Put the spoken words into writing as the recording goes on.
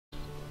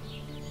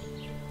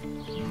Good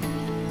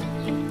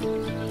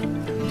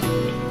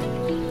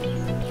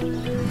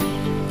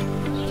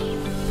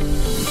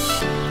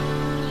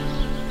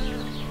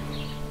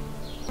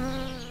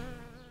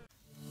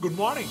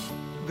morning.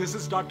 This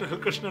is Dr.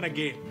 Krishnan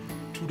again.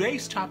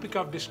 Today's topic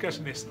of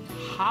discussion is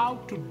how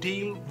to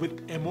deal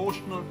with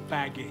emotional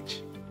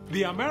baggage.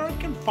 The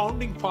American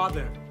founding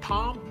father,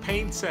 Tom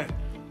Paine, said,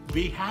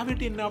 "We have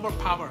it in our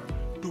power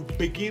to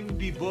begin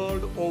the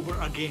world over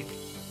again."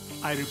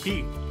 I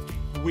repeat,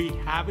 we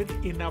have it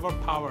in our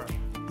power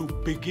to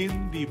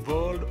begin the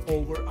world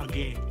over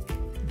again.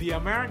 The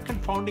American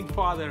founding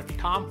father,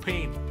 Tom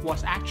Paine,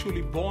 was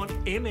actually born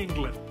in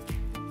England.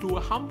 To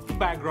a humble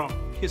background,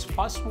 his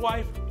first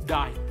wife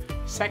died,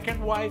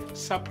 second wife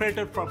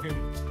separated from him,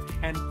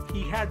 and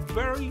he had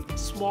very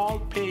small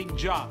paying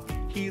job.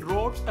 He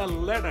wrote a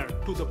letter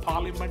to the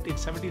parliament in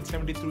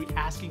 1773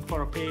 asking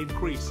for a pay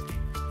increase.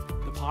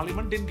 The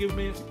parliament didn't give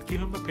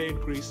him a pay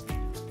increase.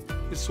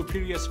 His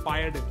superiors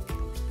fired him.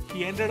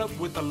 He ended up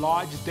with a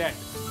large debt,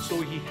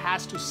 so he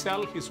has to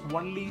sell his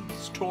only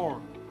store,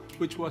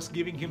 which was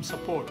giving him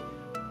support.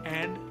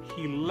 And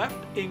he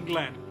left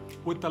England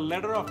with a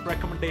letter of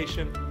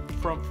recommendation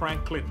from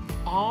Franklin.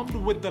 Armed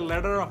with the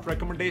letter of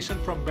recommendation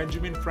from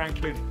Benjamin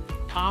Franklin,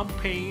 Tom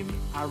Paine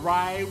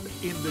arrived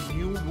in the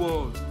New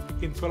World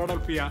in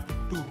Philadelphia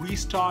to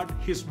restart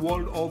his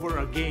world over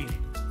again.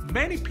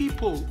 Many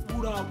people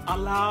would have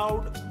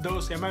allowed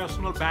those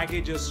emotional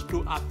baggages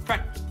to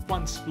affect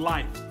one's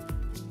life.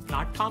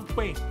 Not Tom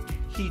Paine.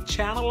 He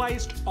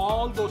channelized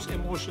all those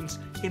emotions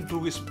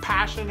into his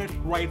passionate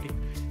writing.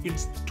 In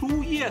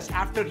 2 years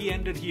after he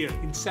ended here,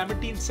 in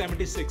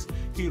 1776,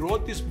 he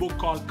wrote this book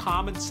called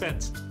Common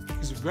Sense.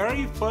 His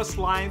very first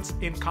lines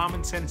in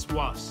Common Sense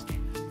was,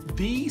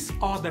 "These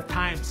are the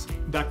times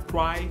that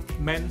try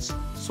men's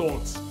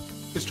souls."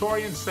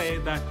 Historians say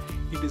that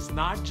it is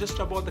not just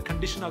about the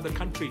condition of the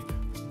country,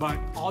 but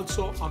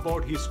also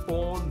about his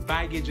own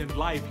baggage and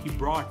life he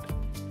brought.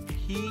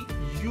 He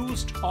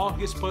used all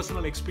his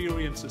personal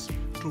experiences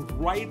to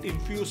write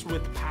infused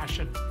with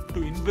passion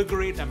to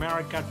invigorate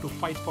America to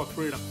fight for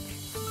freedom.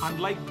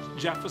 Unlike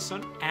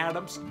Jefferson,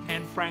 Adams,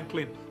 and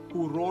Franklin,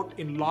 who wrote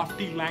in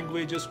lofty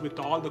languages with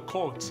all the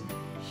quotes,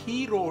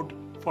 he wrote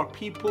for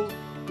people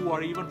who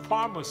are even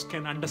farmers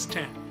can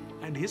understand.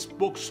 And his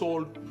book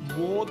sold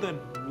more than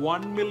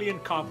 1 million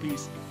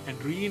copies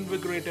and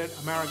reinvigorated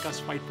America's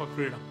fight for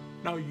freedom.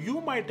 Now you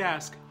might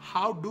ask,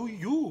 how do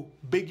you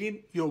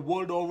begin your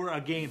world over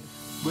again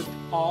with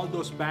all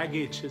those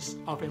baggages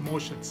of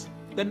emotions?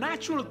 The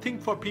natural thing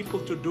for people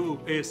to do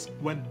is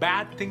when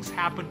bad things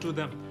happen to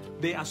them,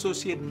 they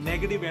associate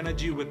negative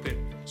energy with it.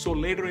 So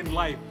later in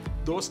life,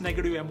 those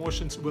negative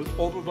emotions will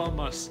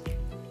overwhelm us.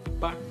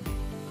 But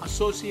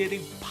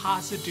associating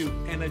positive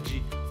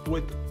energy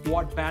with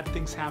what bad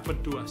things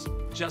happen to us,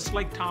 just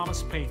like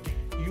Thomas Paine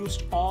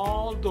used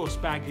all those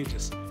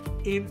baggages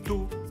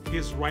into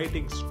his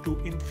writings to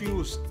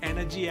infuse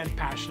energy and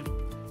passion,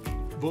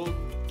 will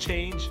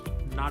change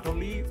not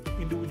only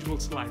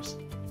individuals' lives,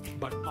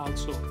 but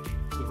also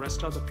the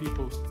rest of the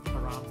people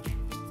around.